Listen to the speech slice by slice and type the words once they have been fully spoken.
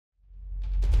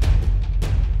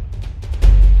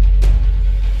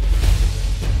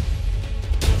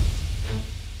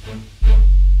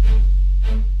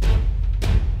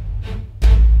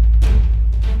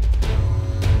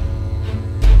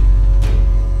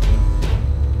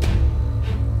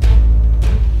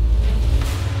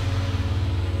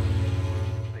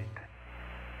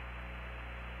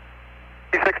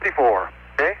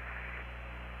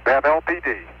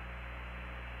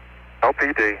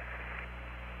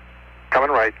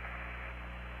right.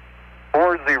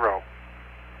 40.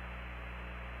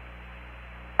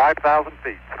 5,000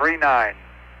 feet. 39.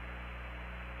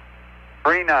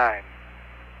 39.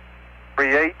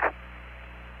 38.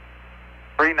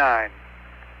 39.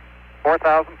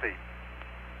 4,000 feet.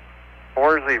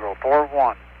 40.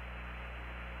 41.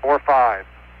 45.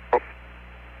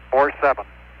 47.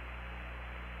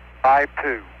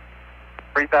 52.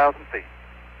 3,000 feet.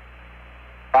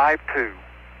 52.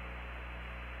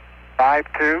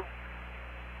 52.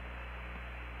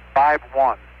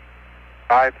 51.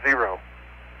 50.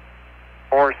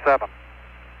 47.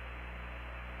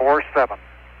 47.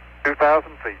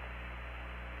 2,000 feet.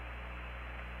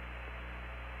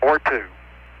 42.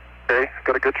 Okay,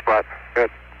 got a good spot.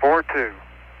 Good. 42.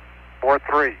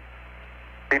 43.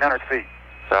 1,500 feet.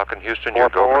 Falcon Houston, you're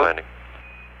go for landing.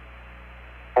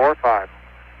 45.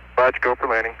 Roger, go for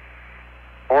landing.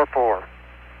 44.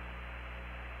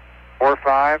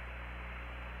 45.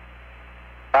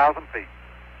 1,000 feet.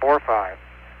 45.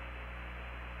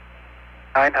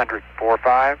 900.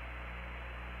 45.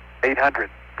 800.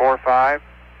 45.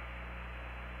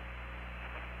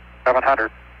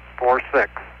 700.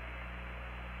 46.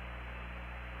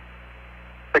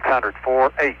 600.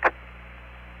 48.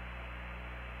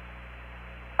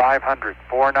 500.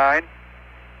 49.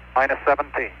 Minus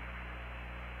 17.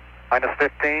 Minus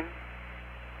 15.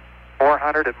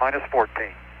 400 and minus 14.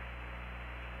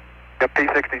 Yep,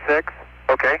 P66.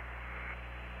 Okay.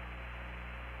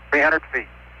 300 feet.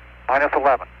 Minus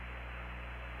 11.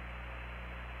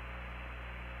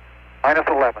 Minus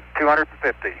 11.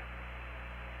 250.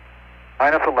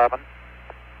 Minus 11.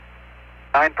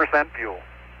 9% fuel.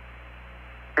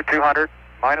 200.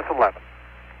 Minus 11.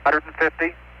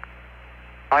 150.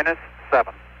 Minus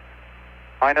 7.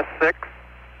 Minus 6.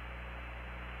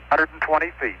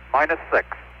 120 feet. Minus 6.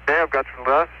 Okay, I've got some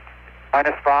dust.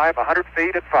 Minus 5. 100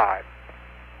 feet at 5.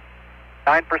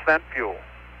 9% fuel.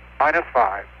 Minus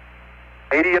 5.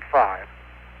 80 at 5.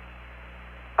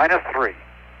 Minus 3.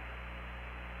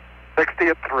 60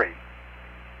 at 3.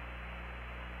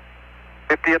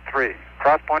 50 at 3.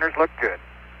 Cross pointers look good.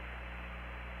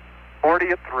 40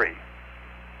 at 3.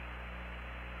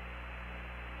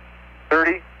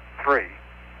 33.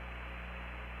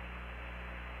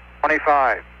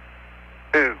 25.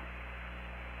 2.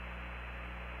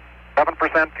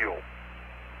 7% fuel.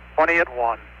 20 at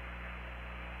 1.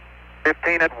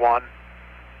 15 at 1.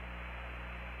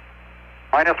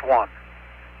 Minus 1.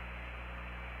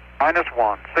 Minus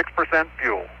 1. 6%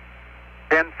 fuel.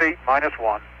 10 feet, minus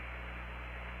 1.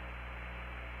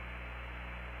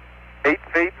 8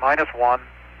 feet, minus 1.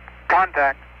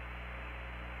 Contact.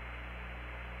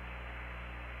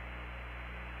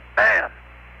 Man.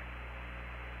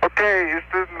 Okay,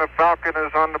 Houston, the Falcon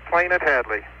is on the plane at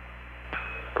Hadley.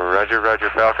 Roger, Roger,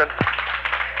 Falcon.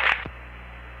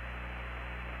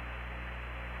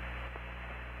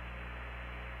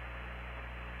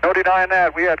 No denying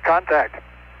that. We had contact.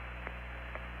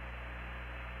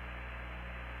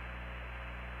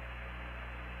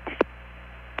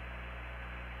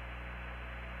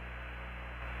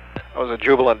 That was a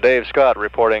jubilant Dave Scott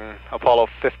reporting Apollo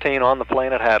 15 on the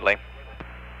plane at Hadley.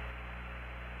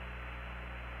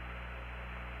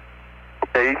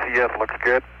 Okay, ECS looks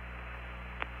good.